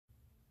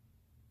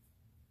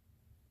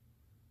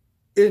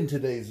In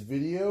today's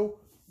video,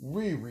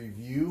 we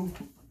review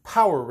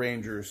Power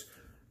Rangers,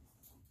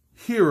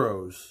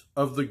 Heroes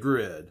of the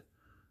Grid.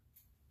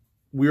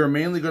 We are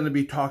mainly going to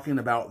be talking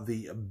about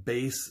the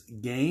base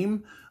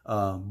game,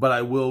 but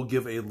I will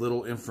give a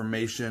little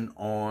information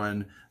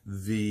on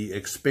the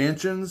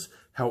expansions.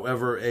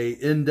 However, a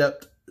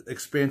in-depth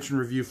expansion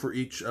review for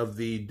each of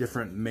the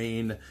different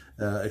main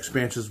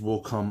expansions will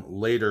come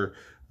later.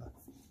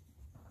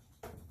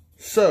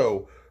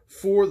 So,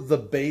 for the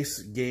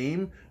base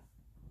game,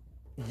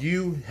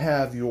 you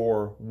have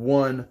your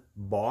one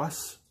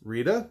boss,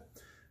 Rita.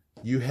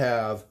 You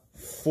have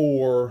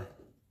 4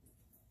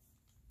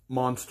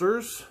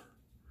 monsters.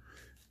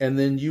 And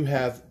then you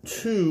have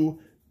 2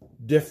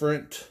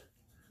 different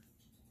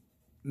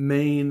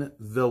main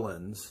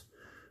villains.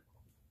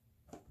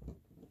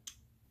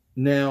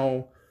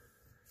 Now,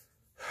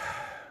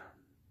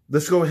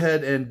 let's go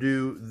ahead and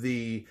do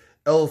the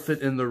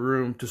elephant in the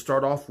room to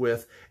start off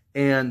with.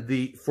 And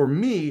for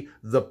me,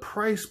 the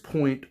price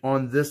point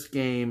on this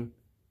game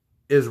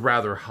is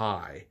rather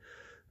high,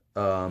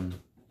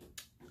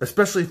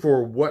 especially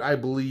for what I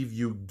believe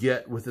you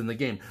get within the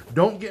game.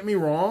 Don't get me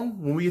wrong,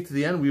 when we get to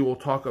the end, we will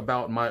talk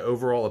about my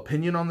overall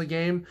opinion on the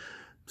game.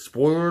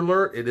 Spoiler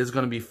alert, it is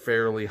going to be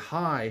fairly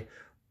high,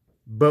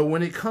 but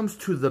when it comes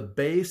to the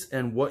base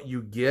and what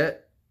you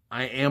get,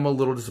 I am a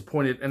little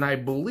disappointed, and I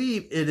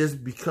believe it is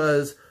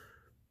because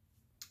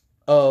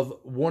of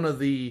one of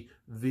the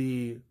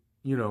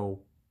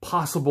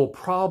possible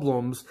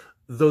problems,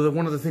 though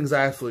one of the things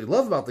I absolutely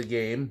love about the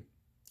game,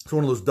 it's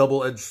one of those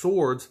double-edged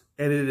swords,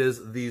 and it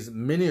is these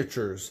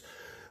miniatures.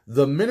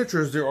 The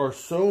miniatures, there are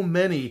so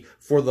many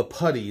for the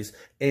putties,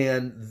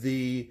 and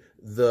the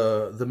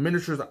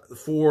miniatures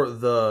for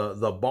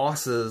the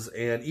bosses,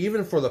 and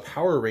even for the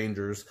Power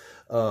Rangers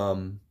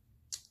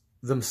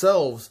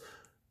themselves,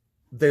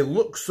 they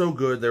look so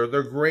good.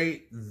 They're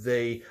great.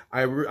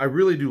 I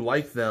really do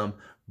like them,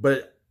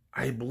 but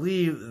I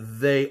believe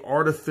they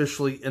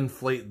artificially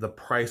inflate the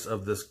price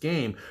of this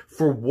game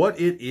for what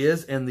it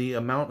is and the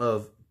amount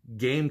of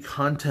game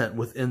content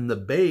within the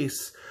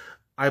base.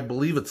 I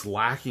believe it's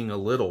lacking a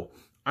little.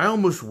 I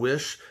almost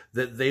wish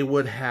that they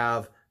would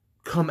have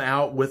come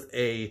out with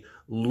a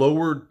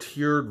lower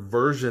tiered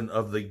version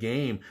of the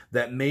game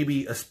that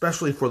maybe,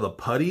 especially for the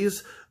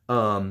putties,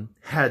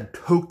 had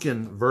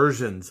token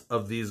versions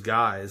of these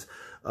guys,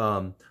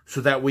 so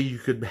that way you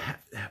could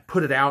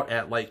put it out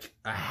at like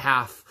a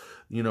half,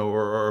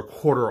 or a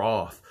quarter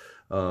off,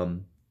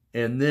 and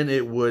then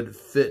it would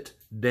fit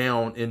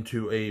down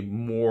into a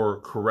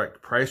more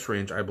correct price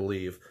range, I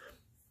believe.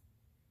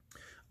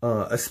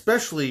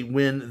 Especially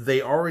when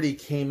they already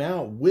came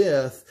out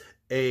with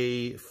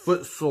a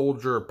foot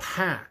soldier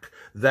pack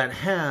that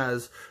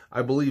has,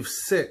 I believe,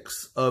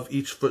 6 of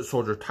each foot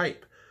soldier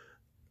type.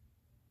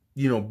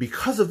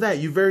 Because of that,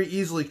 you very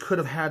easily could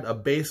have had a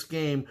base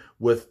game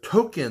with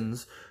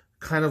tokens,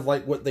 kind of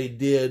like what they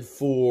did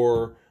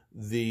for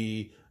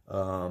the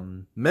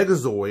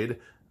Megazord,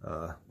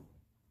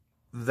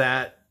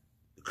 that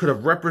could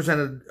have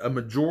represented a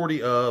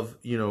majority of,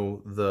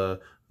 the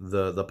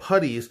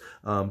putties.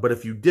 But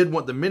if you did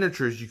want the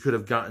miniatures, you could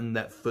have gotten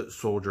that foot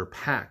soldier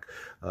pack.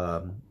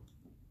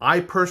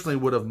 I personally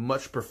would have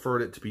much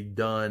preferred it to be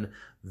done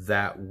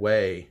that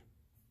way.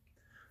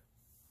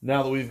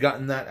 Now that we've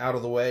gotten that out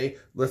of the way,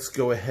 let's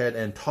go ahead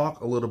and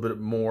talk a little bit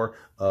more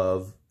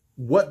of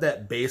what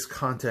that base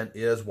content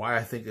is, why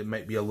I think it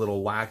might be a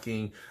little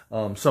lacking,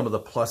 some of the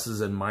pluses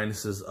and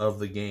minuses of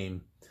the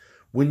game.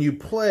 When you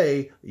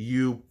play,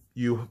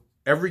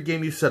 every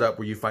game you set up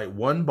where you fight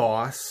one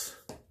boss,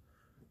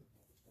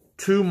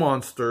 2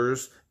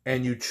 monsters,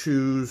 and you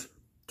choose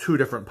 2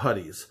 different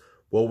putties.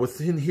 Well,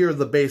 within here,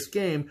 the base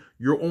game,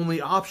 your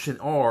only option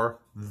are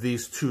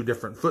these 2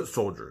 different foot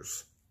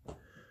soldiers.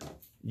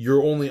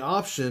 Your only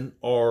option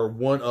are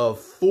one of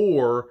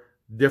 4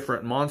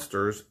 different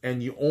monsters,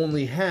 and you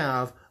only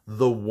have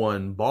the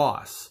one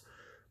boss.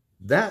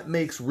 That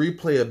makes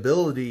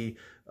replayability,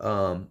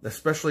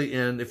 especially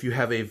if you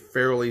have a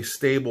fairly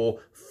stable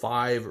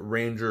 5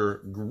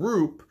 Ranger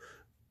group,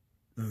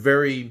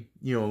 very,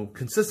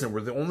 consistent,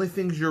 where the only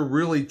things you're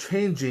really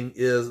changing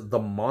is the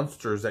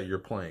monsters that you're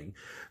playing.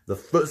 The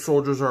foot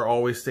soldiers are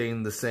always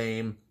staying the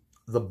same.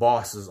 The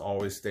boss is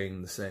always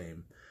staying the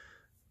same.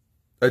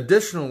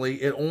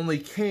 Additionally, it only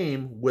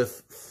came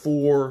with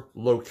 4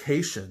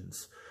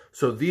 locations.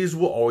 So these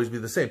will always be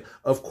the same.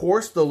 Of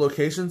course, the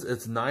locations,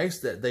 it's nice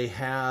that they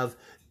have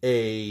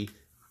a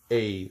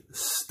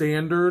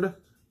standard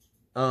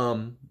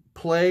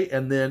play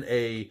and then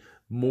a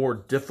more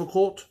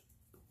difficult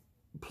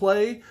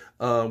play,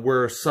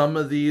 where some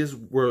of these,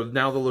 where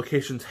now the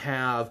locations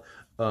have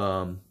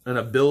an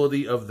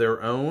ability of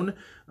their own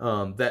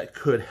that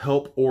could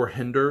help or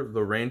hinder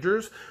the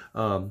Rangers.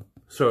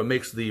 So it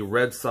makes the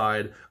red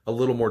side a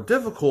little more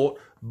difficult,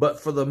 but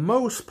for the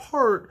most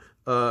part,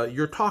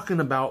 you're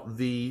talking about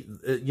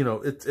there's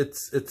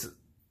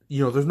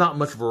not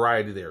much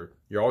variety there.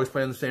 You're always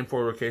playing the same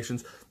 4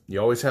 locations. You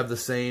always have the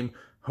same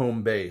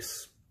home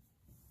base.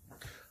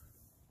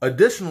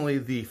 Additionally,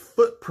 the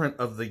footprint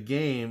of the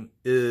game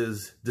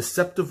is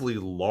deceptively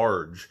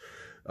large.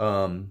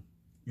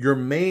 Your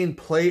main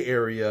play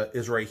area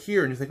is right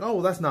here, and you think, oh,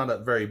 well, that's not a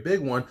very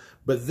big one.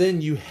 But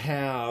then you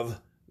have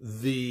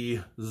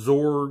the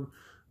Zorg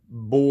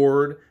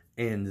board,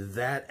 and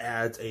that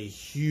adds a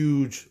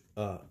huge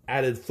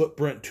added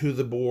footprint to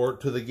the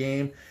board, to the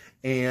game.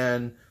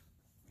 And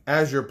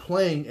as you're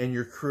playing and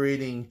you're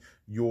creating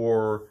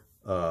your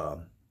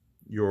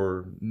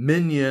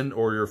minion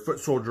or your foot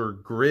soldier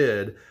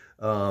grid,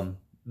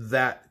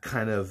 that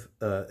kind of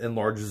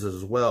enlarges it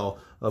as well.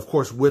 Of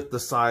course, with the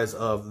size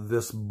of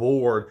this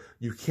board,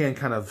 you can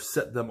kind of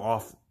set them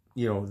off,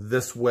 you know,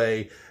 this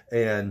way,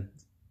 and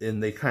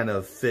they kind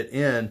of fit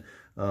in.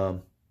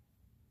 And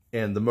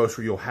the most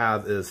you'll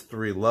have is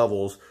 3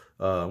 levels.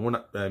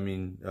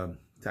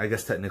 I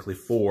guess technically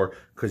 4,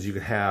 because you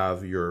could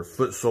have your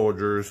foot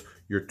soldiers,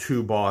 your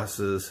 2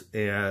 bosses,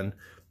 and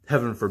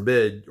heaven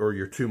forbid, or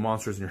your 2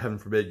 monsters, and your heaven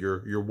forbid,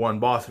 your 1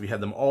 boss. If you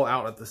had them all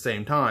out at the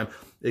same time,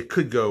 it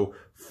could go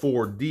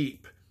 4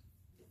 deep.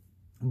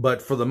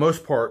 But for the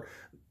most part,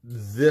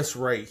 this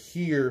right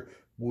here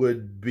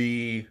would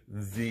be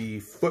the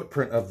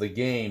footprint of the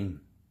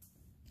game.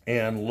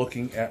 And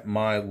looking at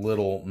my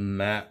little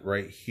map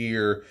right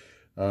here,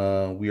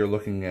 we are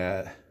looking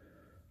at,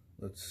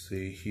 let's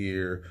see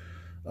here,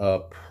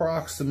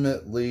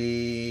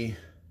 approximately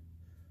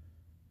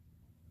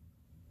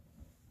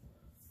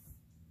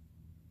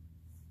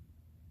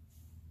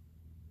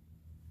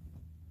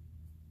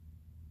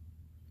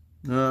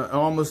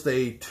almost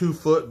a 2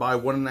 foot by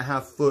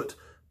 1.5 foot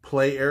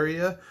play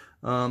area,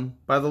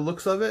 by the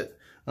looks of it.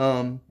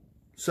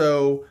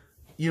 So,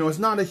 you know, it's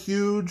not a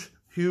huge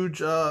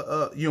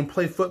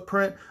play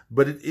footprint,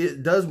 but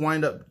it does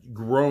wind up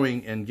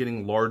growing and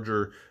getting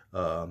larger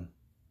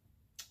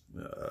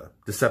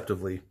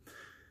deceptively.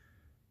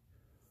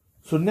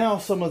 So now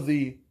some of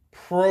the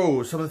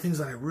pros, some of the things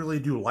that I really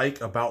do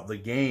like about the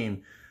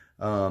game,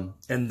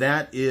 and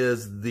that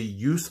is the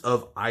use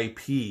of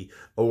IP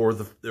or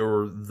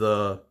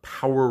the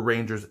Power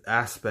Rangers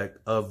aspect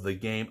of the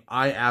game.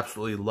 I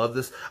absolutely love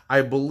this.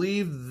 I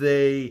believe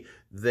they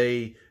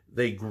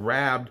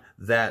grabbed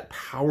that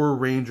Power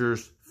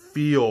Rangers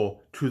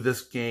feel to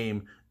this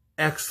game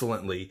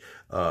excellently.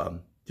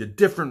 The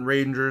different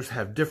Rangers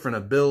have different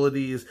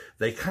abilities.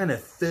 They kind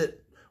of fit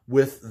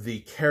with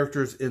the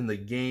characters in the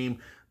game.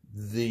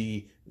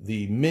 The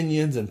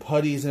minions and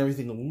putties and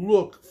everything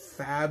look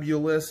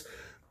fabulous.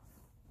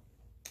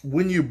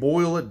 When you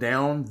boil it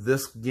down,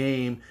 this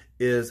game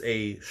is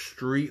a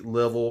street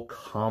level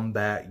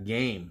combat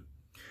game.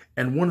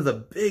 And one of the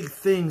big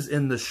things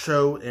in the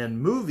show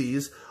and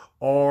movies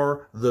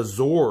are the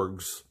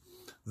Zorgs,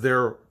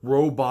 their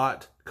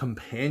robot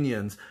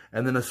companions,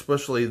 and then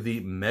especially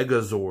the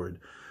Megazord.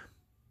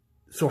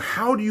 So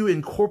how do you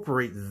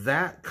incorporate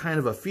that kind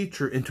of a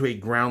feature into a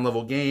ground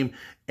level game?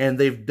 And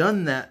they've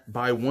done that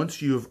by,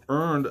 once you've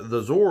earned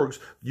the Zorgs,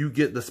 you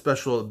get the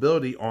special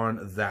ability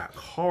on that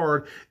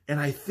card. And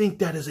I think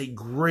that is a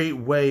great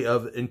way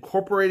of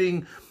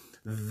incorporating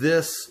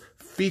this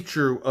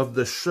feature of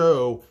the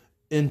show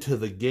into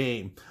the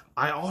game.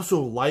 I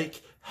also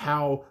like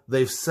how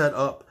they've set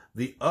up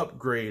the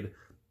upgrade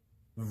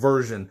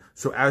version.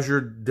 So as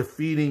you're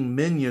defeating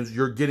minions,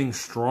 you're getting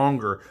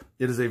stronger.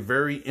 It is a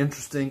very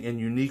interesting and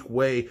unique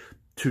way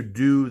to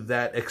do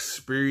that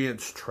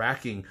experience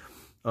tracking.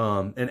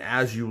 And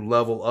as you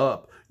level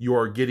up, you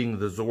are getting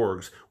the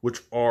Zorgs,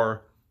 which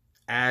are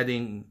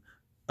adding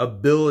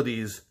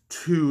abilities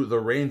to the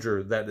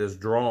Ranger that is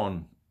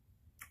drawn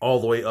all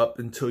the way up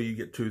until you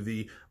get to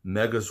the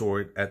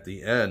Megazord at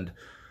the end.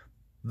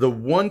 The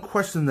one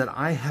question that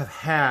I have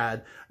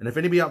had, and if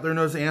anybody out there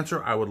knows the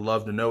answer, I would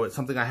love to know it.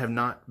 Something I have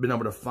not been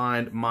able to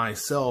find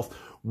myself.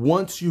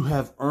 Once you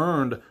have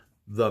earned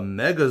the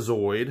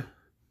Megazord,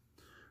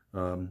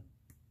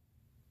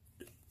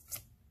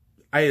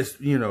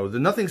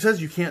 nothing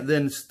says you can't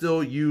then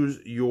still use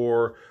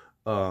your,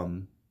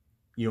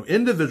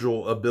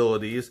 individual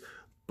abilities.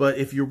 But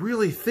if you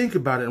really think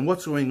about it and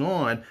what's going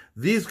on,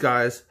 these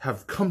guys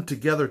have come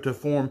together to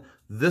form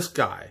this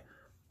guy.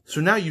 So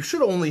now you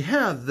should only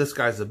have this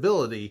guy's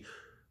ability,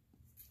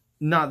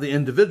 not the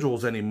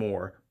individuals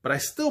anymore. But I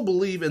still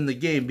believe in the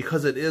game,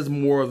 because it is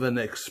more of an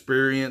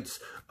experience,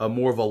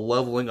 more of a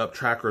leveling up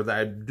tracker, that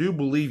I do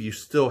believe you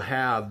still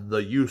have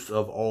the use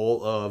of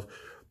all of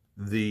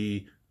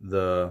the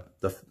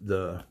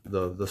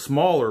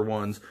smaller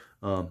ones,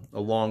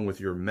 along with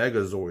your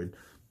Megazord.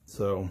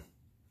 So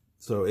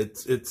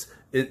it's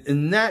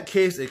in that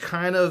case, it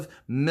kind of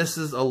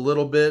misses a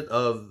little bit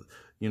of,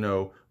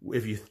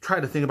 if you try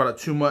to think about it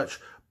too much.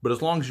 But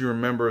as long as you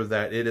remember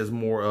that it is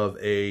more of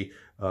a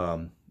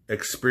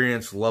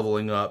experience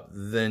leveling up,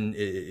 then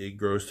it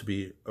grows to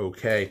be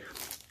okay.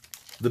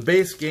 The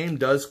base game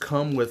does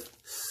come with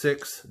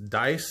 6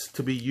 dice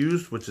to be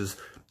used, which is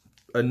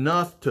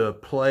enough to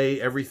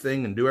play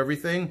everything and do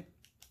everything.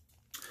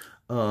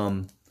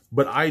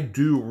 But I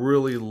do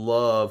really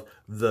love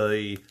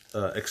the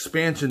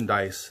expansion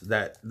dice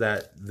that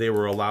they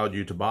were allowed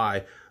you to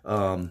buy.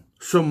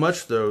 So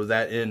much though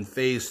that in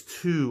phase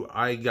 2,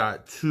 I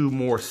got 2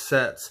 more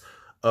sets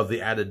of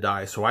the added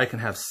die, so I can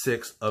have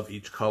 6 of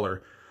each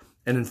color.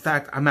 And in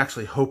fact, I'm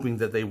actually hoping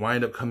that they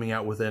wind up coming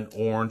out with an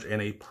orange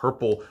and a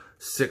purple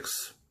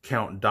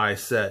 6-count die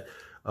set.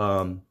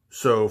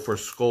 So for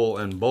Skull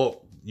and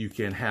Bulk, you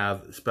can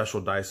have special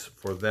dice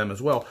for them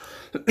as well.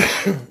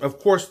 Of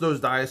course,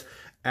 those dice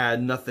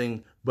add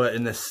nothing but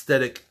an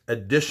aesthetic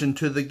addition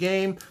to the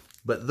game,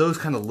 but those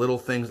kind of little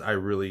things I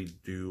really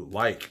do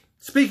like.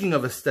 Speaking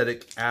of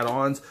aesthetic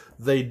add-ons,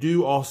 they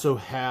do also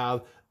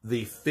have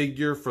the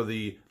figure for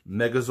the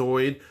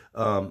Megazord.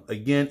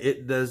 Again,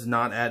 it does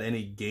not add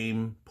any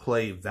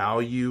gameplay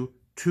value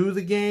to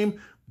the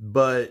game,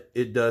 but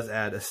it does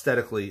add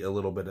aesthetically a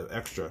little bit of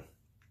extra.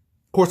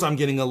 Of course, I'm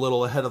getting a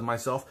little ahead of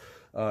myself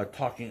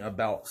talking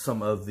about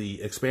some of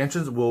the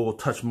expansions. We'll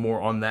touch more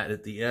on that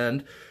at the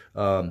end.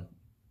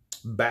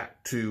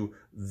 Back to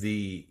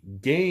the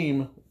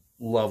game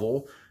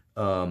level,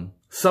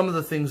 some of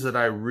the things that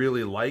I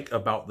really like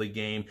about the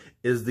game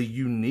is the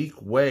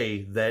unique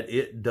way that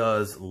it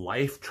does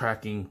life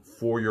tracking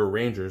for your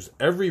Rangers.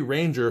 Every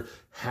Ranger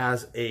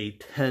has a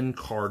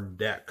 10-card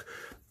deck.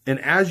 And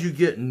as you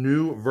get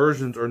new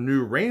versions or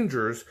new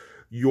Rangers,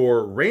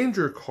 your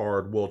Ranger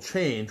card will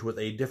change with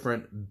a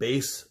different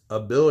base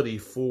ability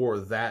for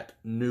that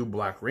new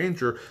Black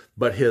Ranger,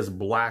 but his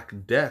black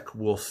deck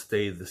will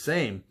stay the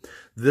same.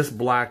 This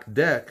black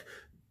deck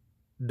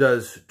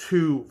does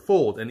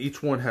twofold, and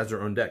each one has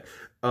their own deck.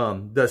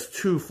 Does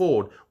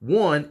twofold.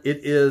 One,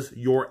 it is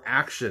your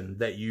action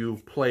that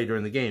you play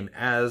during the game.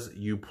 As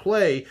you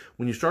play,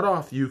 when you start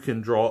off, you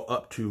can draw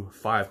up to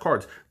 5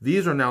 cards.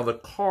 These are now the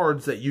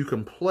cards that you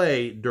can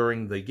play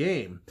during the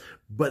game.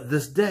 But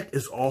this deck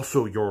is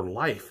also your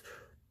life.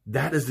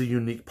 That is the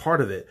unique part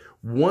of it.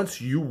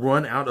 Once you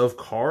run out of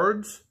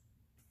cards,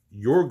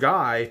 your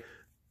guy,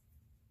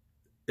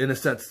 in a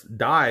sense,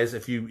 dies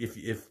if you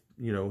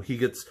know he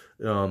gets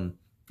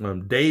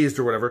dazed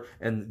or whatever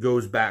and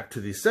goes back to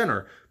the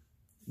center.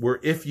 Where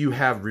if you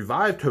have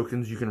revive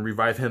tokens, you can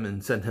revive him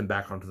and send him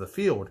back onto the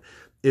field.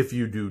 If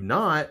you do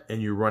not,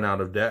 and you run out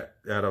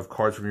of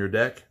cards from your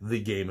deck, the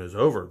game is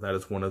over. That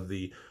is one of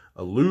the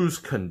lose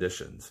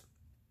conditions.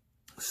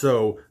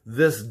 So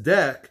this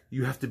deck,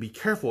 you have to be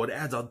careful. It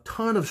adds a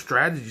ton of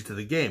strategy to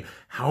the game.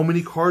 How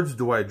many cards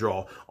do I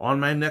draw on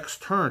my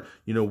next turn?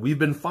 You know, we've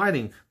been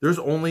fighting. There's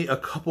only a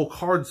couple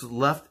cards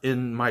left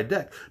in my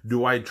deck.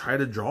 Do I try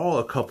to draw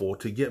a couple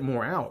to get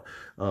more out?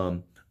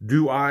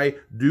 Do I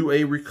do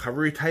a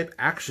recovery type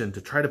action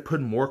to try to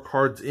put more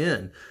cards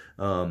in?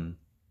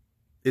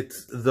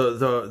 It's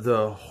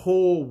the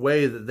whole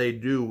way that they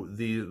do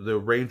the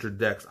Ranger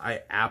decks.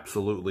 I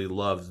absolutely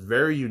love. It's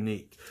very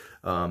unique.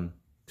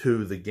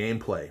 To the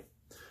gameplay.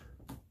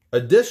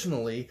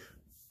 Additionally,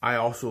 I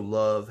also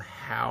love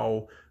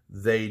how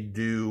they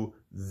do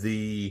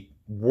the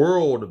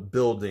world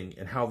building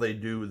and how they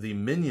do the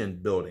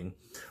minion building,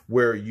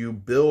 where you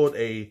build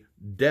a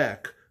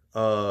deck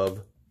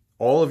of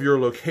all of your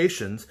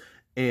locations,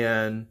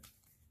 and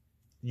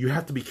you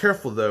have to be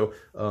careful though.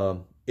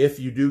 If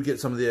you do get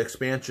some of the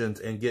expansions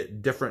and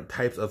get different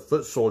types of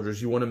foot soldiers,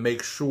 you want to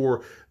make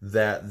sure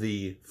that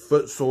the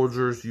foot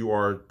soldiers you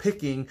are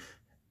picking,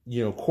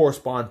 you know,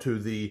 correspond to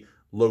the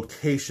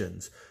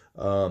locations.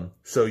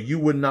 So you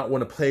would not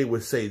want to play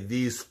with, say,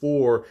 these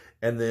 4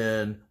 and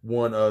then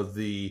one of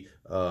the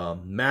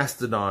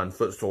Mastodon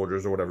foot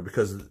soldiers or whatever,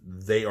 because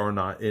they are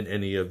not in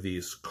any of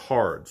these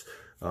cards.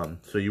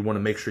 So you want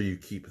to make sure you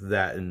keep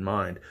that in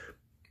mind.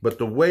 But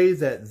the way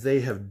that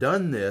they have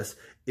done this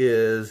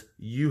is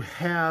you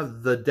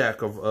have the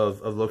deck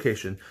of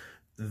location.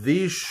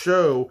 These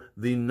show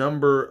the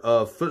number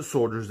of foot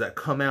soldiers that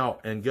come out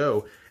and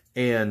go.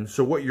 And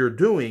so what you're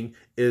doing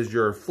is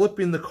you're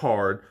flipping the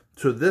card.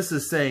 So this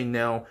is saying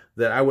now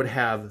that I would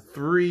have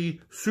 3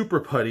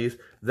 super putties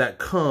that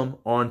come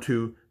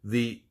onto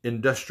the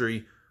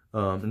industrial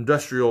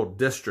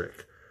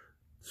district.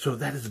 So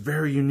that is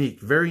very unique,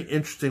 very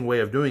interesting way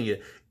of doing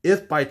it.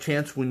 If by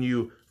chance when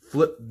you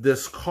flip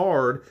this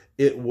card,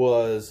 it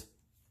was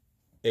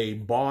a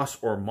boss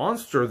or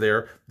monster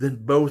there,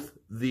 then both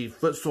the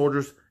foot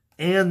soldiers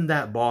and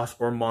that boss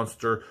or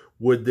monster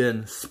would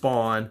then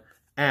spawn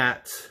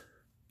at,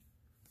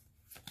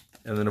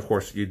 and then of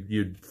course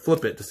you'd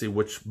flip it to see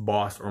which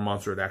boss or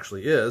monster it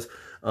actually is,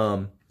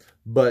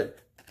 but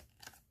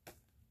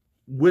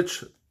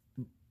which,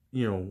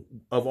 you know,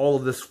 of all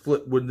of this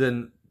flip would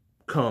then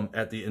come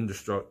at the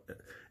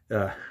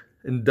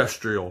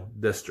industrial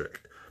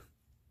district.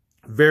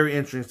 Very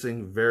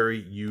interesting, very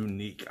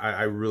unique.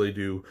 I really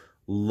do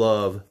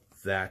love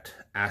that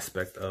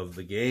aspect of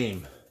the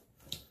game.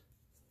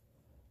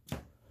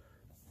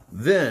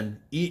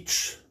 Then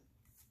each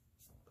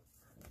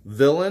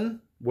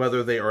villain,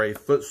 whether they are a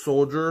foot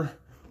soldier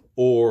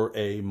or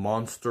a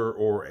monster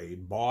or a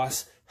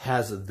boss,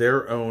 has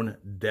their own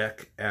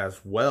deck as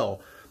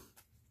well.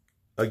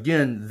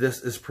 again,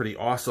 this is pretty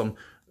awesome.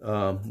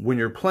 When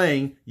you're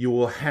playing, you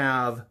will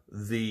have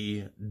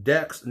the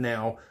decks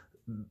now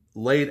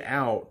laid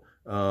out,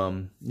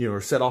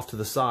 or set off to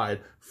the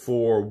side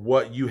for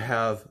what you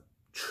have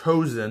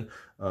chosen,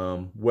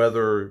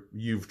 whether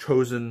you've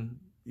chosen,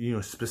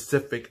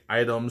 specific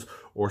items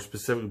or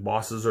specific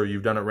bosses, or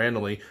you've done it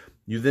randomly.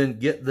 You then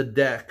get the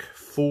deck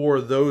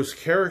for those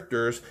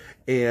characters,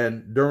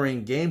 and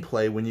during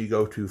gameplay, when you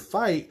go to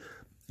fight,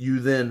 you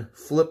then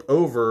flip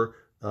over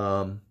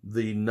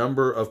the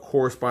number of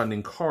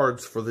corresponding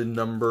cards for the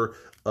number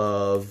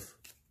of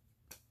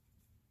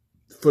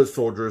foot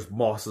soldiers,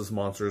 bosses,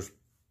 monsters,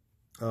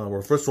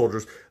 or foot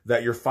soldiers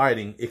that you're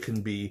fighting. It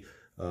can be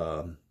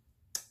up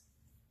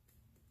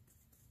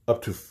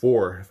to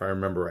 4, if I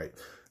remember right.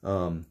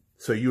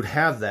 So you'd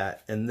have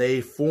that, and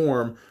they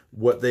form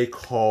what they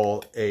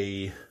call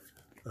a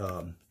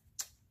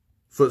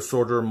foot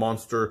soldier,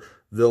 monster,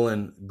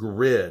 villain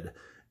grid.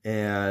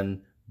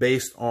 And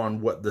based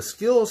on what the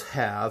skills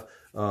have,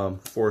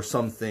 for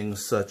some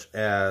things such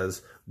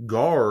as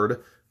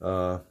guard,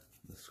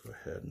 let's go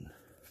ahead and,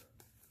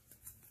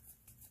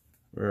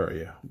 where are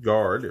you?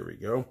 Guard, there we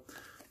go.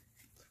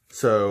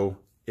 So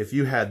if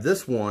you had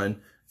this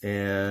one,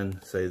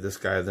 and say this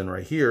guy then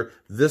right here,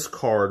 this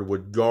card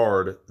would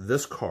guard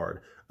this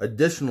card.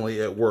 Additionally,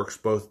 it works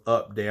both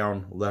up,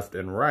 down, left,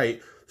 and right.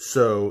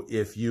 So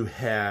if you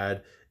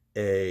had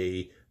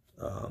a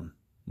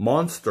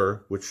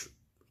monster, which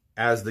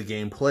as the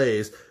game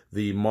plays,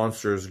 the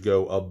monsters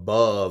go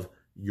above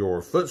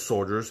your foot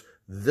soldiers,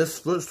 this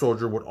foot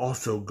soldier would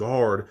also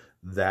guard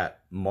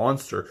that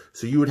monster.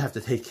 So you would have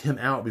to take him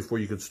out before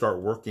you could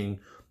start working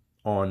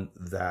on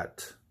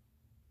that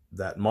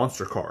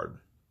monster card.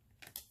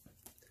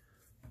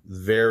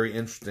 Very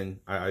interesting.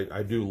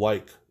 I do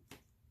like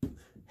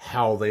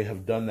how they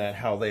have done that,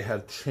 how they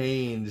have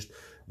changed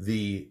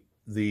the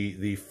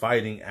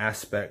fighting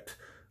aspect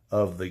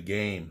of the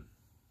game.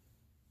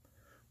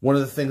 One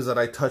of the things that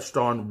I touched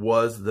on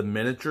was the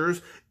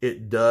miniatures.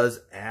 It does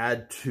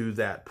add to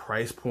that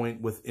price point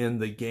within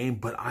the game,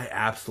 but I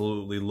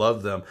absolutely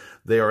love them.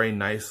 They are a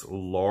nice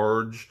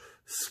large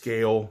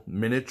scale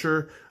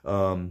miniature.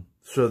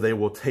 So they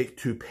will take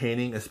to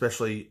painting,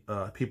 especially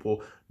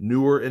people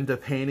newer into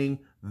painting,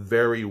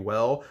 very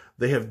well.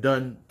 They have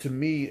done, to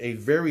me, a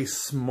very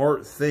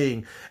smart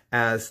thing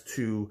as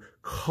to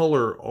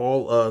color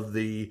all of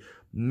the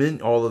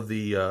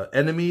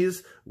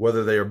enemies,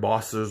 whether they are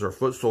bosses or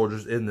foot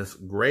soldiers, in this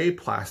gray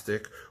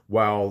plastic,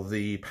 while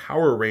the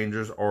Power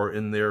Rangers are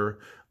in their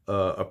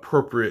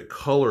appropriate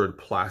colored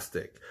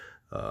plastic.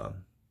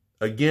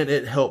 Again,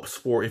 it helps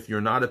for if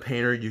you're not a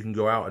painter, you can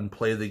go out and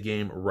play the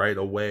game right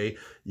away.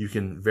 You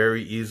can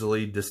very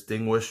easily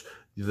distinguish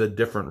the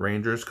different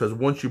Rangers, because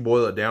once you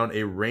boil it down,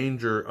 a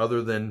Ranger,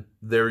 other than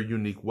their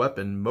unique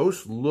weapon,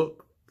 most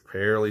look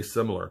fairly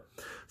similar.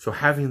 So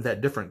having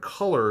that different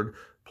colored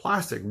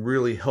plastic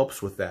really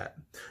helps with that.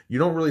 You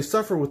don't really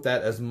suffer with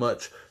that as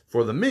much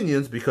for the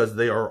minions because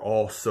they are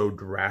all so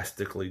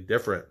drastically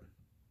different.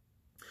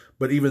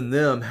 But even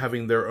them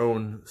having their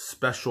own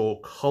special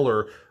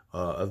color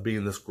of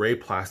being this gray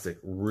plastic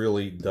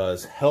really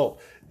does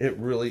help. It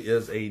really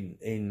is a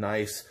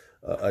nice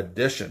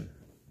addition.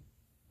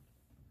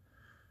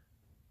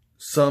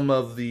 Some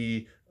of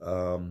the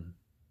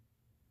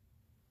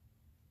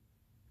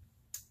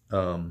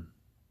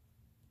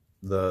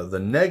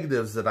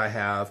negatives that I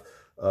have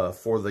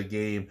for the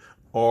game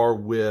are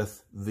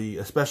with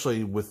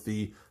especially with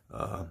the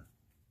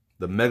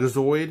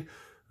Megazord.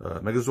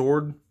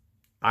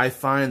 I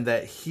find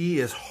that he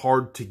is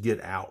hard to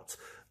get out.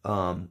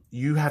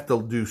 You have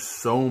to do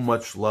so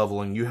much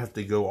leveling. You have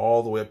to go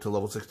all the way up to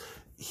level 6.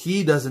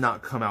 He does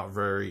not come out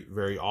very,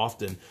 very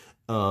often.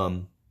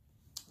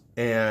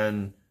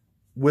 And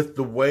with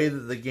the way that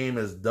the game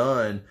is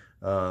done,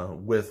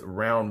 with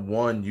round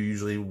 1, you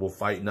usually will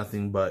fight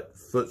nothing but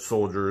foot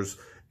soldiers.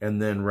 And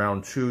then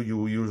round 2, you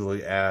will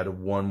usually add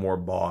one more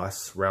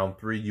boss. Round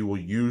 3, you will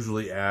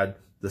usually add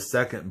the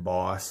second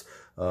boss.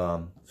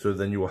 So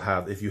then you will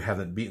have, if you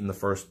haven't beaten the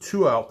first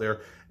 2 out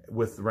there,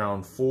 with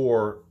round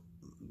 4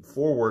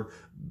 forward,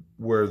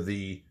 where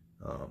the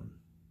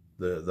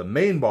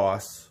main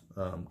boss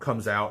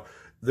comes out,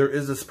 there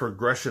is this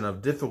progression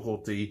of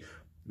difficulty.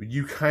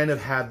 You kind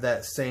of have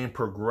that same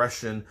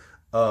progression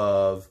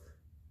of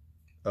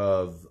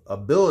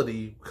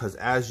ability, because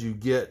as you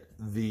get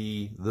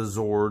the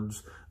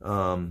Zords,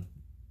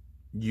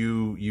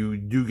 you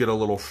do get a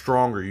little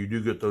stronger. You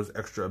do get those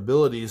extra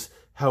abilities.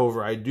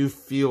 However, I do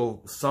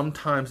feel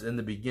sometimes in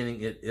the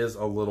beginning it is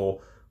a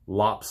little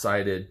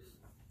lopsided,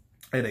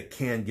 and it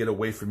can get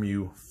away from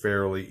you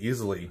fairly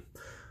easily.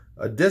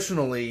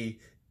 Additionally,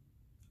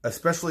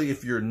 especially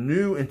if you're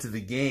new into the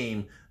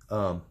game,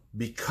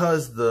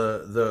 because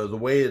the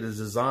way it is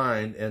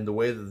designed and the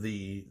way that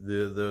the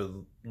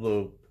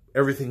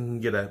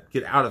everything can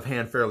get out of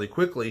hand fairly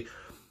quickly,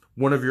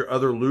 one of your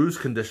other lose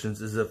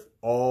conditions is if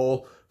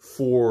all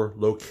 4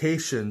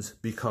 locations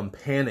become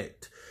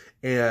panicked.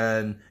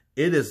 And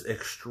it is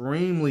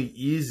extremely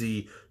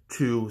easy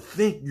to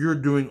think you're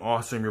doing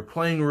awesome, you're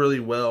playing really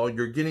well,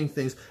 you're getting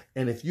things,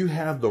 and if you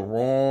have the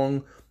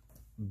wrong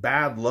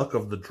bad luck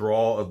of the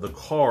draw of the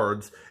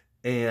cards,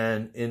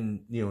 and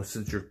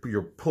since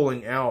you're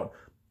pulling out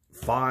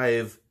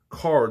 5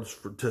 cards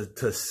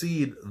to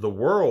seed the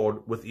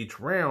world with each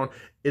round,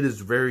 it is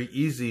very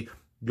easy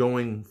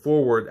going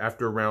forward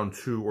after round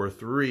 2 or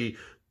 3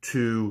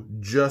 to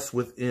just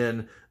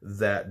within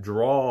that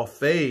draw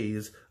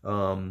phase,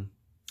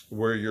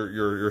 where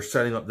you're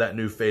setting up that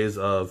new phase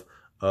of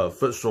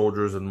foot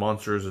soldiers and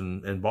monsters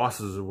and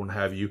bosses and what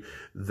have you,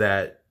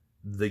 that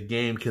the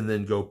game can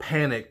then go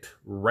panicked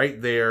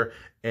right there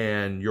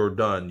and you're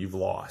done, you've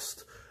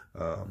lost.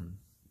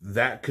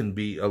 That can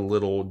be a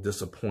little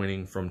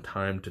disappointing from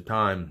time to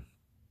time.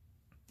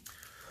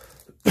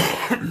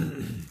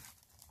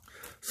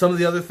 Some of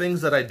the other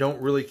things that I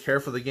don't really care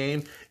for the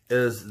game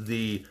is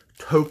the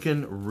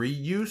token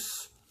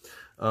reuse.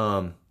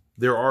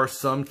 There are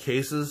some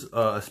cases,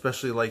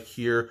 especially like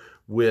here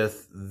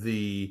with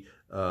the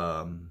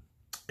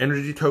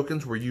energy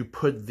tokens, where you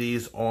put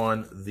these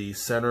on the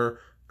center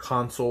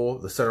console,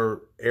 the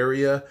center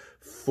area,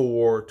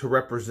 to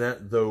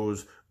represent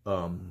those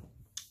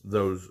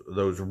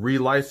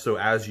relights. So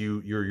as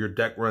your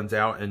deck runs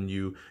out and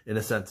you, in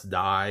a sense,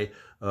 die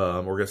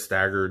or get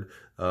staggered,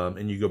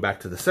 and you go back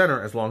to the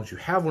center, as long as you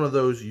have one of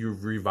those,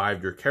 you've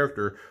revived your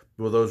character.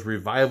 Well, those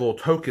revival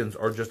tokens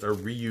are just a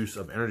reuse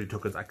of energy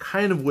tokens. I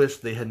kind of wish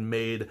they had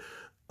made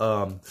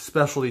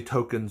specialty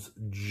tokens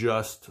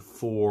just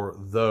for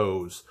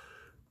those.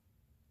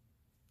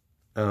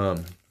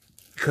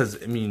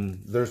 Because, I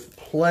mean, there's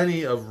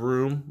plenty of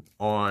room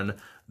on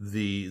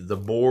the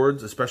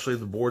boards, especially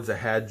the boards that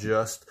had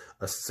just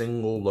a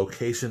single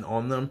location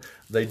on them.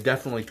 They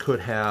definitely could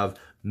have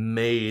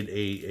made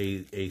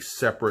a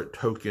separate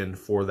token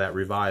for that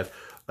revive.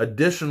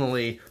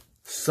 Additionally,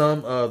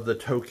 some of the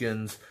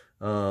tokens,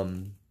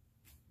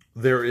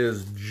 there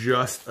is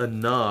just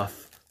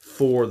enough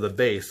for the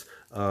base,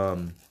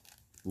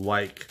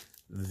 like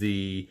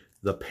the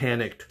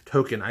panicked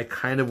token. I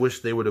kind of wish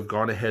they would have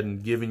gone ahead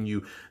and given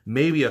you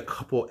maybe a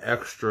couple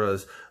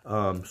extras,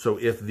 so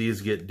if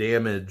these get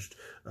damaged,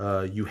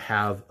 you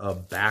have a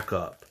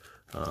backup.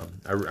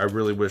 I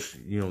really wish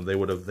they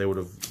would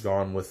have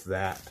gone with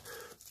that.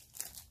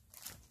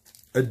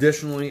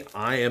 Additionally,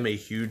 I am a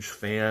huge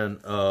fan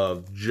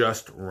of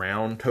just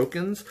round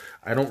tokens.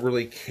 I don't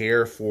really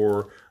care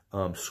for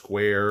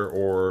square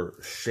or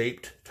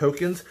shaped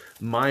tokens.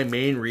 My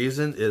main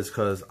reason is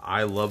because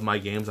I love my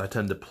games. I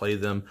tend to play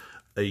them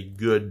a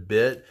good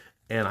bit,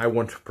 and I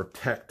want to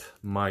protect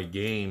my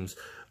games.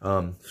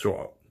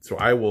 So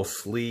I will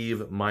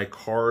sleeve my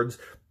cards.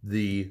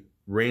 The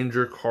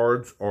Ranger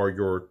cards are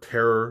your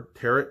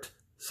Terret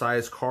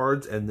size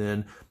cards, and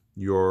then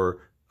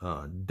your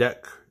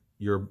deck,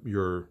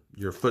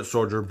 your foot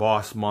soldier,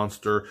 boss,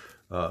 monster,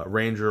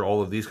 Ranger,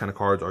 all of these kind of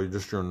cards are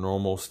just your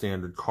normal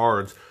standard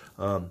cards.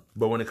 But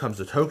when it comes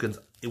to tokens,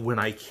 when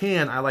I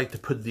can, I like to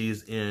put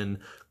these in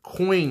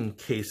coin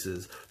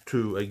cases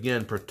to,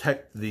 again,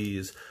 protect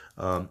these.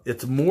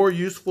 It's more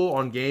useful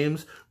on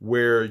games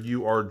where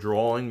you are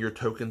drawing your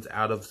tokens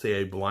out of,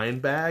 say, a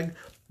blind bag.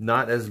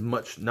 Not as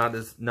much, not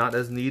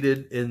as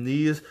needed in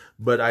these,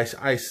 but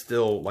I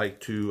still like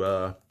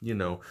to,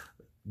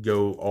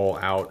 go all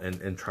out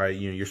and try.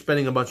 You're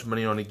spending a bunch of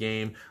money on a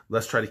game.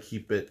 Let's try to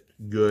keep it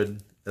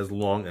good as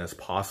long as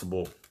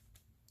possible.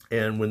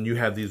 And when you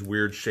have these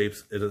weird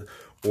shapes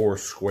or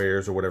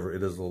squares or whatever,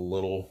 it is a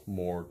little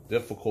more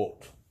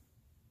difficult.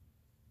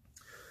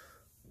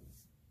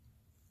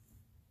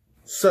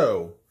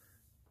 So,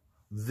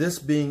 this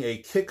being a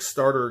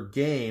Kickstarter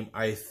game,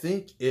 I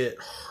think it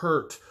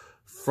hurt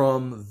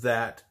from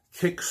that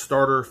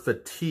Kickstarter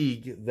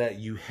fatigue that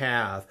you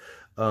have,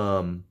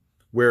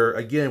 where,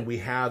 again, we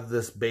have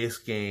this base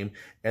game,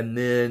 and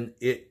then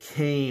it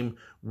came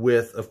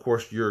with, of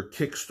course, your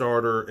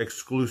Kickstarter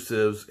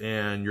exclusives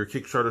and your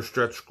Kickstarter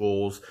stretch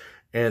goals,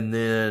 and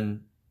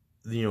then,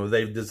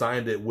 they've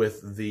designed it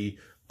with the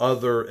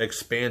other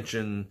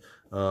expansion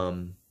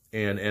and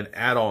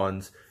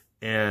add-ons,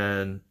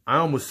 and I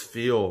almost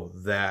feel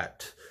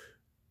that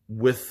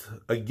with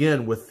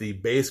the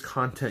base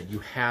content you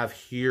have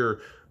here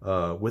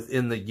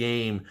within the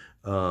game,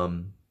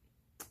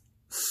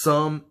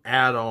 some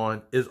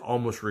add-on is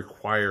almost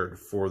required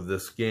for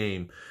this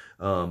game.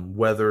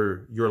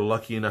 Whether you're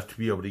lucky enough to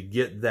be able to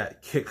get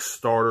that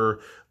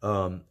Kickstarter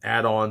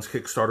add-ons,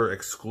 Kickstarter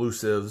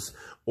exclusives,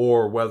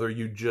 or whether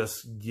you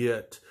just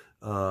get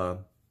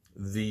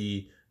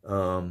the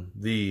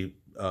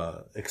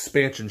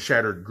expansion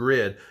Shattered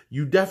Grid,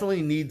 you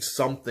definitely need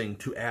something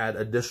to add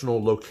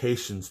additional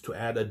locations, to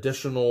add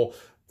additional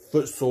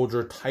foot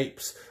soldier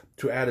types,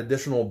 to add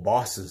additional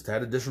bosses, to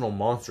add additional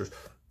monsters,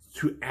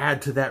 to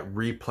add to that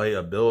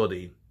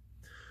replayability.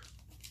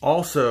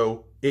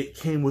 Also, it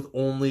came with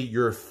only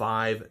your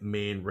 5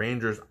 main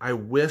Rangers. I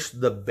wish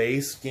the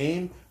base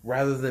game,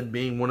 rather than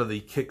being one of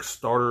the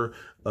Kickstarter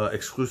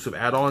exclusive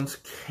add-ons,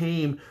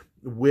 came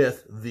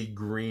with the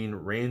Green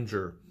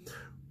Ranger.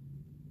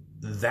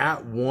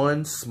 that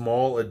one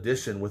small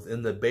addition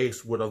within the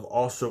base would have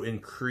also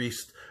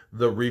increased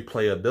the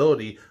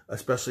replayability,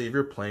 especially if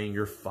you're playing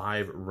your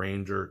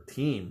 5-Ranger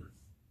team.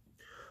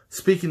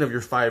 Speaking of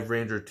your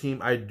 5-Ranger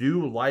team, I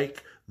do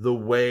like the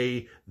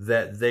way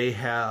that they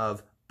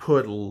have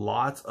put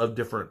lots of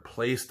different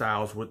play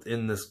styles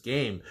within this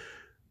game.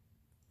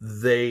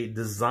 They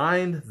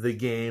designed the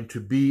game to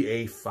be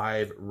a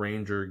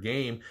 5-Ranger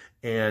game,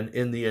 and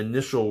in the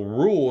initial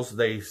rules,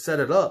 they set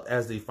it up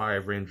as a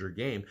 5-Ranger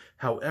game.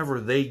 However,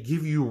 they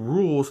give you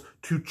rules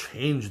to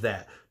change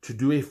that, to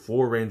do a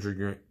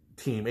 4-Ranger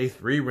team, a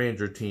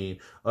 3-Ranger team,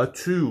 a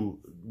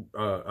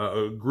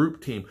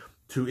group team,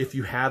 to, if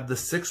you have the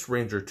 6th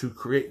Ranger, to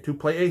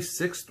play a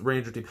 6th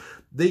Ranger team.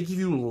 They give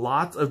you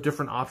lots of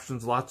different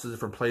options, lots of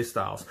different play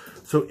styles.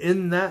 So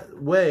in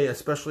that way,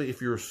 especially if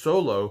you're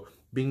solo,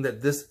 being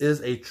that this is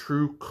a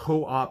true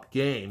co-op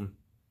game,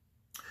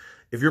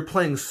 if you're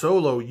playing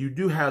solo, you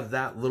do have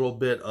that little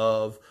bit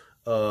of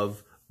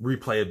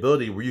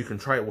replayability where you can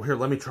try it. Well, here,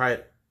 let me try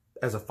it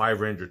as a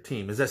 5-Ranger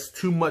team. Is that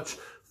too much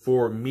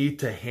for me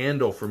to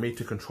handle, for me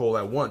to control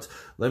at once?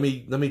 Let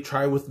me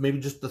try with maybe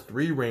just the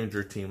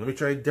 3-Ranger team. Let me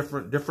try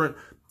different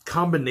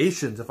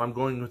combinations if I'm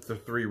going with the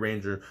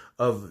 3-Ranger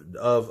of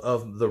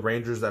the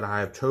Rangers that I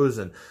have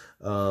chosen.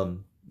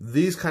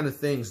 These kind of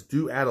things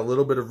do add a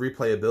little bit of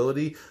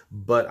replayability,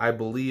 but I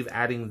believe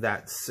adding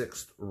that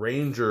 6th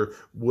Ranger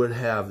would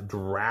have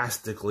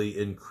drastically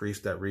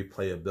increased that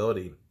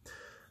replayability.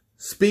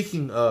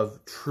 Speaking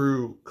of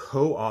true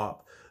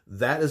co-op,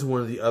 that is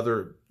one of the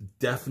other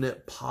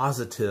definite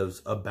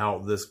positives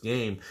about this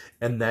game,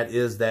 and that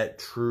is that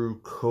true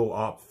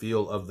co-op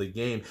feel of the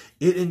game.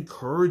 It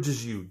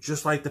encourages you,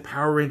 just like the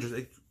Power Rangers,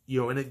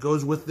 and it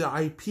goes with the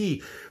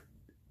IP,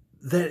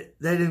 that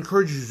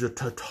encourages you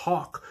to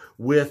talk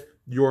with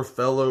your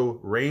fellow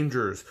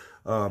Rangers,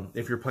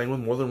 if you're playing with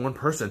more than one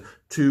person,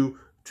 to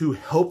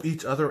help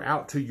each other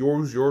out, to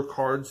use your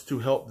cards to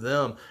help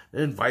them,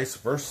 and vice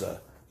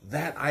versa.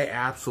 That I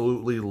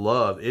absolutely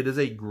love. It is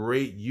a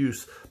great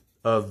use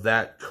of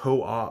that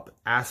co-op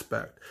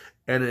aspect,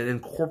 and it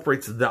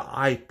incorporates the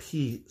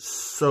IP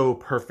so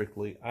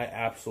perfectly. I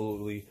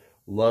absolutely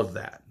love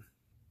that.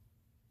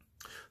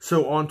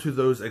 So on to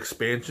those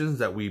expansions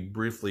that we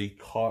briefly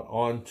caught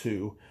on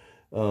to.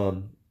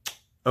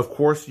 Of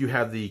course, you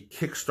have the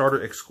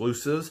Kickstarter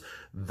exclusives.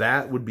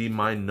 That would be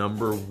my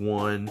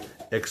 #1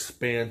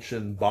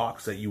 expansion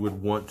box that you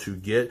would want to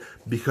get,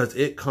 because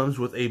it comes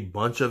with a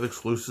bunch of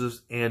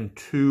exclusives and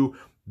 2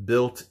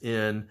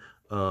 built-in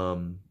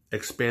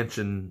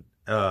expansion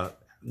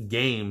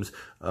games,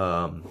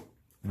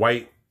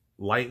 White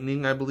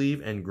Lightning, I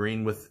believe, and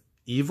Green with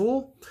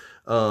Evil,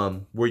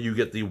 where you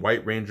get the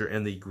White Ranger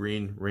and the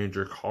Green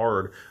Ranger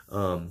card.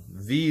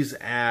 These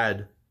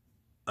add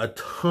a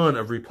ton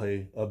of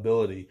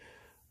replayability.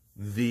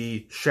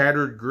 The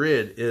Shattered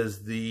Grid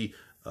is the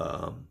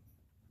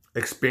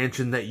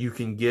expansion that you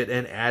can get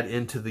and add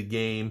into the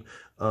game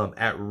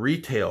at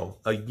retail.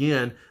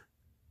 Again,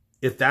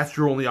 if that's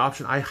your only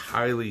option, I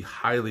highly,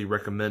 highly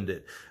recommend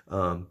it,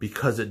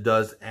 because it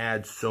does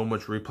add so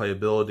much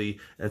replayability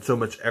and so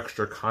much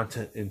extra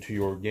content into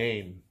your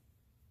game.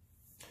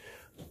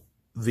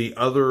 The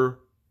other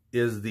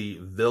is the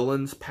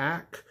Villains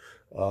Pack.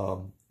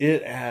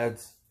 It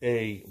adds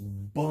a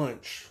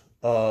bunch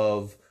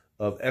of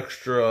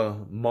extra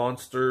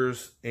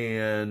monsters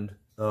and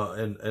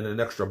an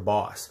extra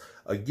boss.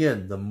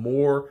 Again, the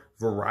more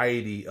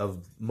variety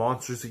of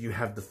monsters that you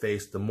have to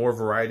face, the more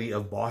variety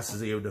of bosses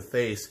that you have to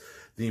face,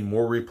 the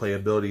more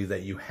replayability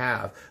that you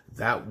have.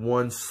 That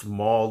one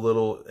small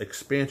little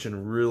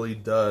expansion really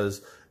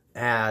does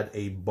add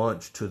a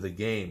bunch to the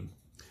game.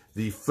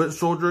 The Foot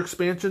Soldier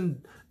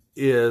expansion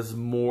is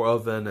more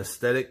of an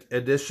aesthetic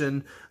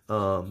addition.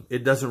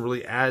 It doesn't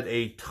really add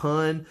a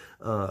ton.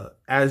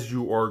 As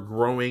you are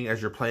growing,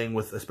 as you're playing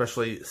with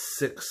especially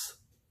 6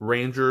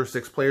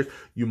 players,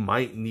 you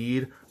might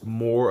need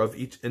more of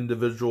each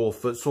individual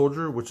Foot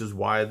Soldier, which is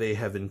why they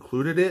have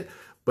included it,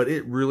 but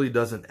it really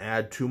doesn't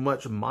add too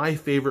much. My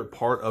favorite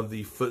part of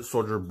the Foot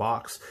Soldier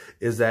box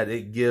is that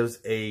it gives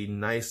a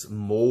nice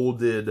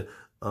molded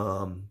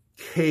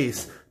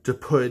case to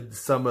put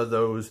some of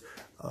those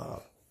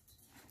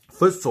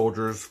Foot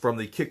Soldiers from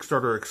the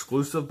Kickstarter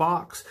exclusive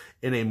box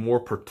in a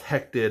more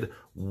protected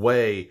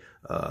way.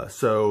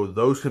 So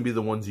those can be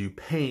the ones you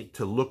paint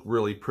to look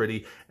really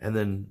pretty and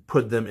then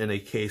put them in a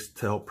case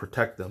to help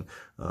protect them.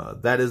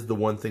 That is the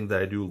one thing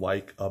that I do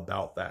like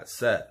about that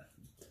set.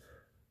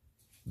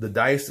 The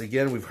dice,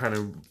 again, we've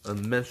kind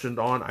of mentioned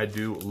on. I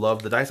do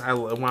love the dice. I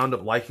wound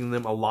up liking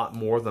them a lot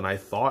more than I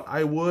thought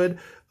I would.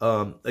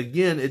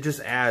 Again, it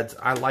just adds,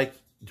 I like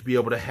to be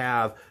able to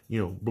have,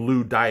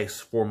 blue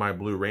dice for my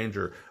Blue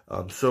Ranger.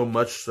 So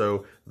much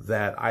so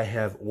that I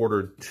have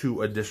ordered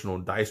 2 additional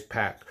dice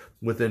pack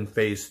within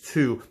phase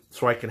 2,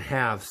 so I can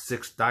have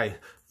 6 dice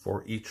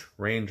for each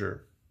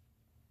Ranger.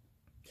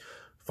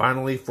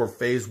 Finally, for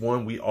phase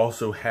 1, we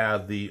also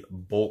have the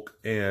Bulk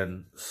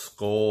and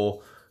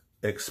Skull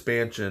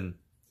expansion,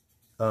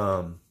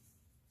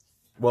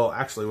 well,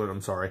 actually,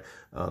 I'm sorry,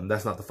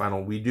 that's not the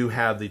final. We do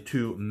have the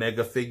 2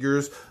 mega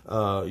figures.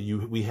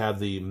 We have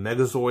the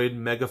Megazoid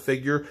mega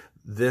figure.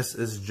 This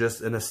is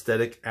just an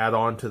aesthetic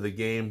add-on to the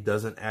game.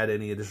 Doesn't add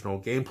any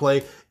additional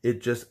gameplay.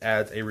 It just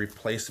adds a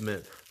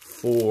replacement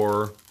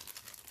for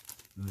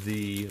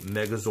the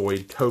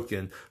Megazoid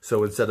token.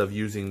 So instead of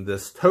using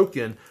this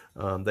token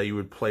that you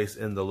would place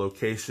in the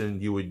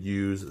location, you would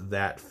use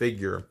that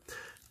figure.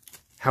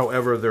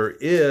 However, there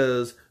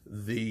is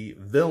the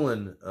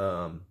villain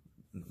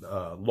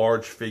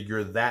large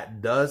figure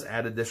that does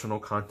add additional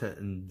content,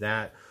 and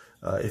that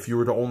if you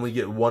were to only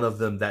get one of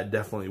them, that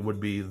definitely would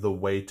be the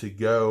way to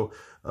go,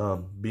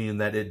 being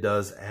that it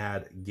does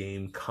add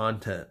game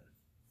content.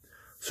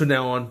 So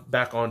now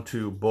back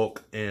onto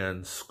Bulk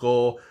and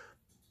Skull.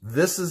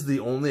 This is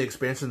the only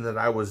expansion that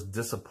I was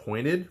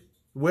disappointed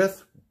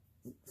with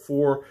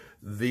for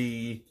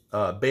the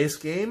base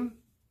game.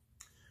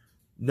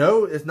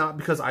 No, it's not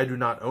because I do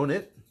not own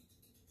it,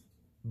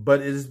 but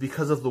it is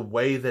because of the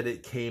way that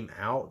it came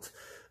out.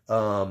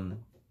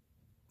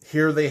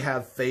 Here they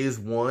have phase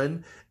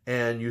 1,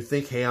 and you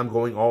think, hey, I'm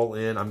going all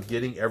in, I'm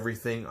getting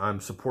everything, I'm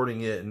supporting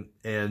it,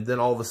 and then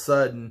all of a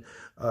sudden,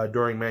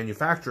 during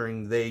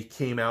manufacturing, they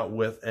came out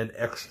with an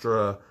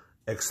extra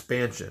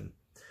expansion.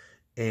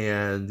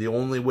 And the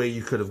only way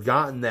you could have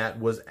gotten that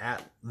was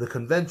at the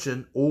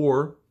convention,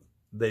 or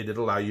they did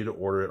allow you to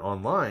order it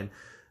online.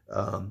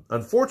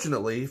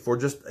 Unfortunately, for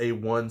just a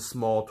one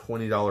small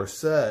 $20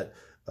 set,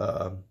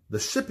 the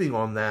shipping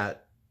on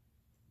that,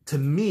 to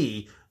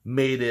me,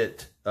 made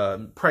it,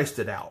 priced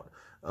it out.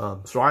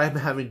 So I am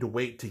having to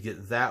wait to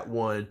get that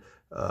one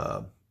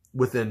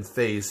within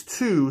phase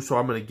 2. So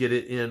I'm going to get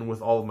it in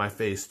with all of my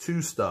phase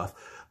 2 stuff.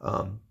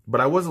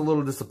 But I was a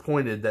little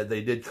disappointed that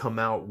they did come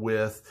out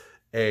with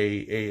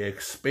a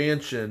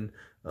expansion,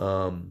 you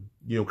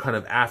know, kind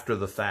of after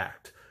the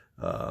fact.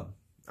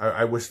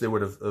 I wish they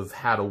would have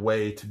had a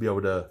way to be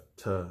able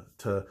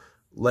to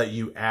let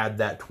you add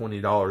that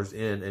 $20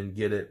 in and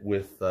get it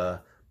with,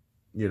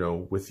 you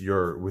know, with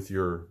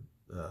your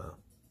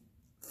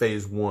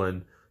phase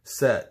 1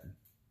 set.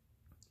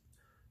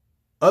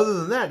 Other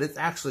than that, it's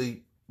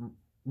actually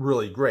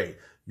really great.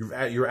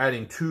 You're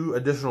adding 2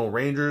 additional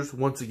Rangers.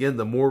 Once again,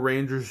 the more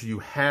Rangers you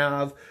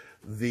have,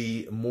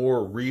 the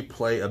more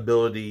replay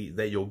ability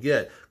that you'll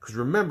get. Because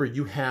remember,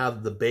 you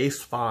have the base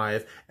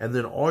 5, and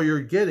then all you're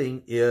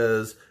getting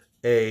is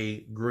a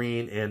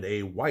green and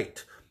a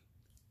white.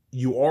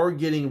 You are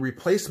getting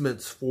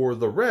replacements for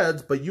the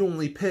reds, but you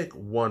only pick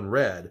 1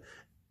 red.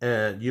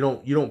 And you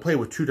don't play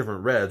with 2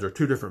 different reds or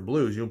 2 different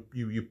blues.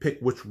 You pick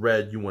which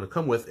red you want to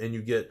come with, and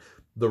you get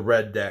the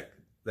red deck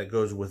that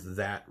goes with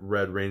that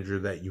Red Ranger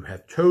that you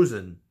have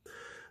chosen.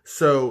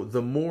 So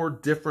the more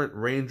different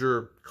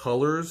Ranger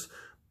colors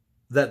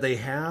that they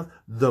have,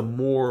 the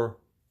more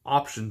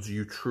options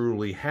you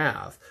truly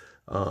have.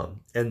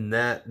 And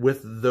that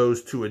with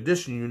those 2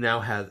 additions, you now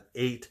have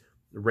 8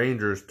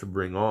 Rangers to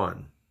bring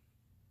on.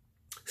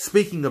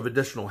 Speaking of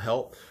additional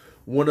help,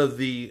 one of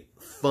the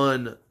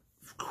fun,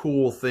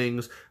 cool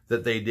things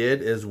that they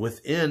did is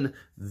within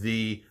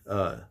the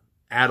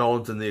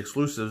add-ons and the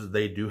exclusives,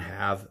 they do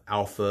have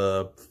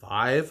Alpha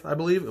 5, I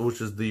believe,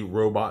 which is the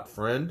robot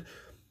friend.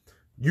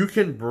 You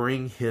can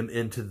bring him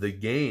into the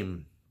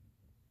game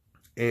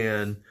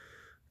and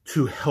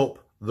to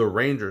help the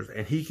Rangers,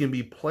 and he can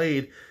be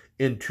played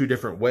in 2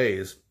 different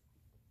ways.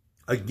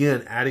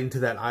 Again, adding to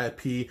that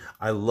IP,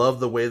 I love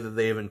the way that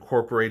they have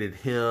incorporated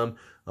him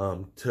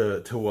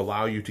to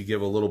allow you to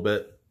give a little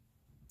bit.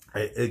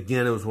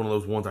 Again, it was one of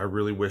those ones I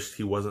really wished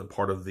he wasn't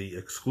part of the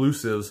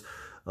exclusives,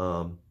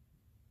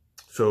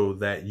 so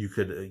that you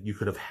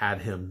could have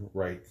had him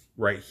right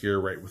here,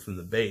 right within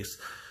the base.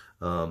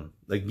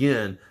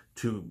 Again,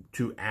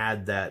 to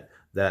add that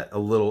a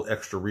little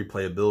extra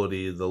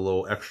replayability, the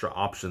little extra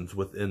options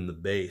within the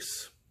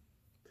base.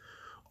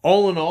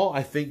 All in all,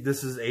 I think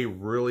this is a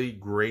really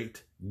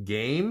great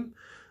game.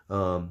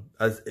 And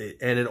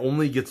it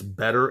only gets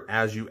better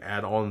as you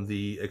add on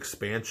the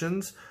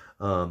expansions.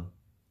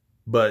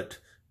 But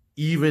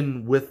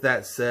even with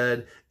that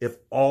said, if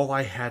all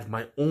I had,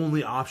 my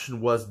only option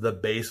was the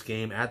base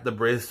game at the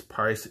base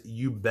price,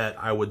 you bet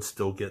I would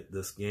still get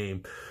this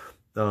game.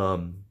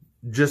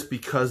 Just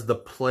because the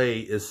play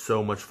is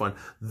so much fun.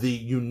 The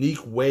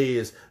unique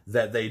ways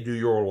that they do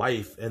your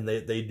life, and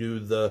they do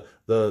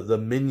the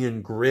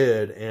minion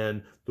grid,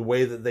 and the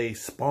way that they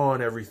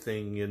spawn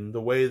everything, and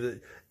the way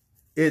that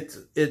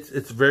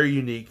it's very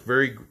unique,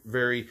 very,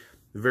 very,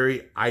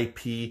 very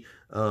IP.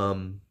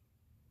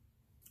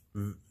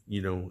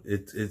 You know,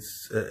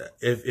 it's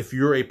if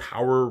you're a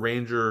Power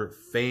Ranger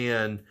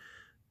fan,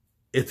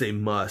 it's a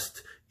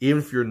must.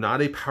 Even if you're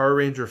not a Power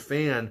Ranger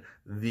fan,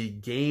 the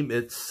game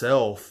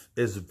itself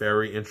is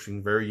very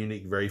interesting, very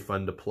unique, very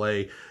fun to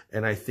play.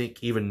 And I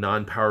think even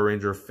non-Power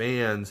Ranger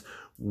fans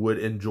would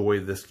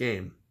enjoy this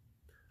game.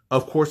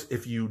 Of course,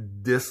 if you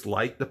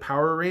dislike the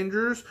Power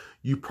Rangers,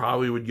 you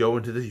probably would go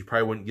into this. You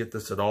probably wouldn't get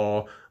this at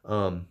all.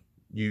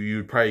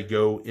 you'd probably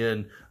go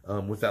in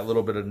with that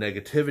little bit of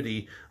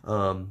negativity.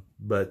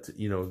 But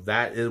you know,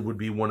 that would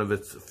be one of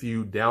its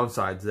few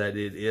downsides, that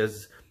it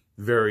is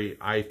very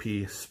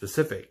IP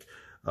specific.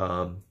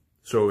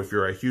 So if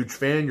you're a huge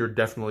fan, you're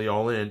definitely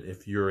all in.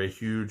 If you're a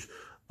huge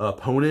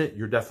opponent,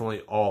 you're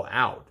definitely all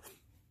out.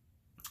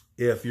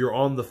 If you're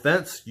on the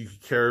fence, you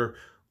could care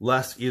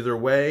less either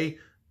way,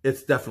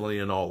 it's definitely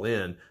an all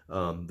in.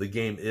 The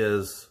game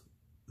is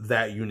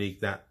that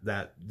unique,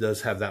 that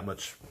does have that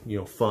much, you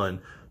know,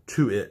 fun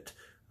to it.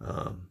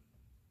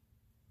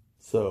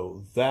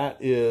 So that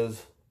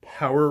is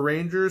Power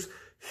Rangers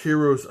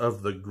Heroes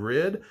of the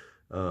Grid.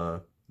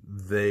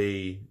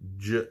 They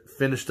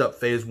finished up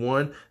phase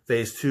 1.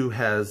 Phase 2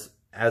 has,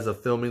 as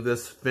of filming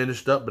this,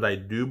 finished up, but I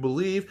do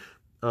believe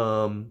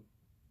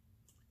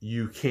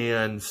you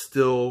can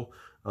still,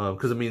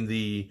 because I mean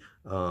the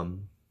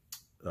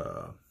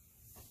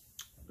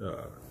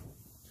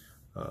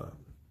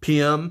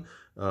PM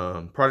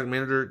project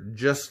manager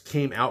just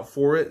came out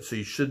for it, so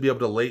you should be able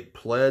to late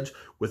pledge.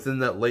 Within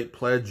that late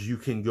pledge, you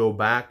can go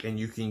back and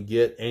you can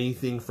get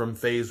anything from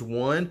phase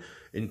 1,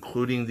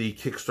 including the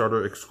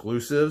Kickstarter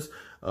exclusives,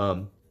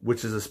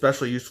 which is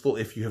especially useful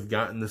if you have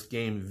gotten this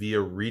game via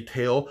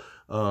retail.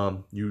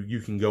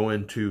 You can go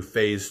into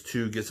phase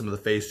 2, get some of the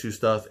phase 2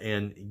 stuff,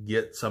 and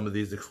get some of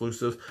these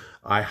exclusives.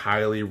 I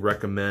highly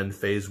recommend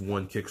phase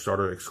 1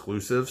 Kickstarter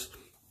exclusives.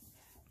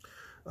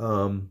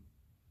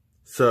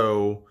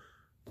 So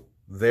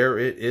there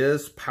it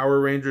is, Power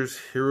Rangers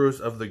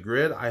Heroes of the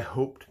Grid. I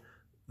hoped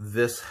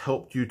this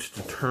helped you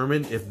to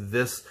determine if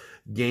this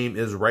game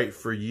is right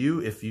for you,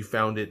 if you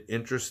found it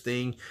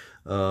interesting,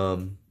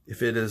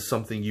 if it is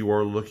something you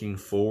are looking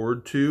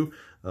forward to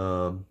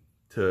do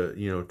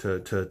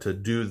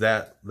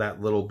that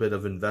little bit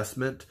of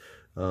investment.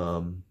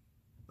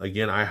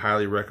 Again, I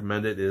highly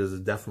recommend it. It is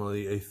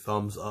definitely a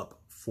thumbs up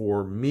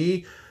for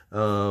me.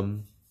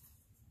 Coming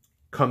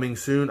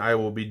soon, I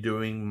will be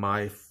doing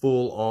my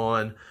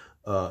full-on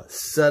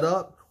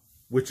setup,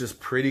 which is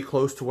pretty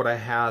close to what I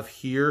have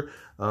here,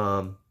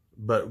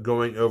 but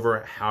going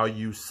over how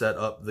you set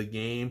up the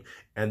game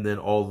and then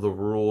all the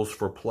rules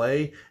for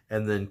play,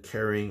 and then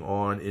carrying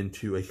on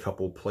into a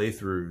couple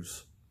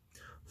playthroughs.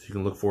 So you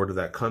can look forward to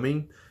that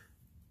coming,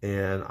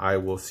 and I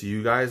will see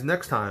you guys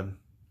next time.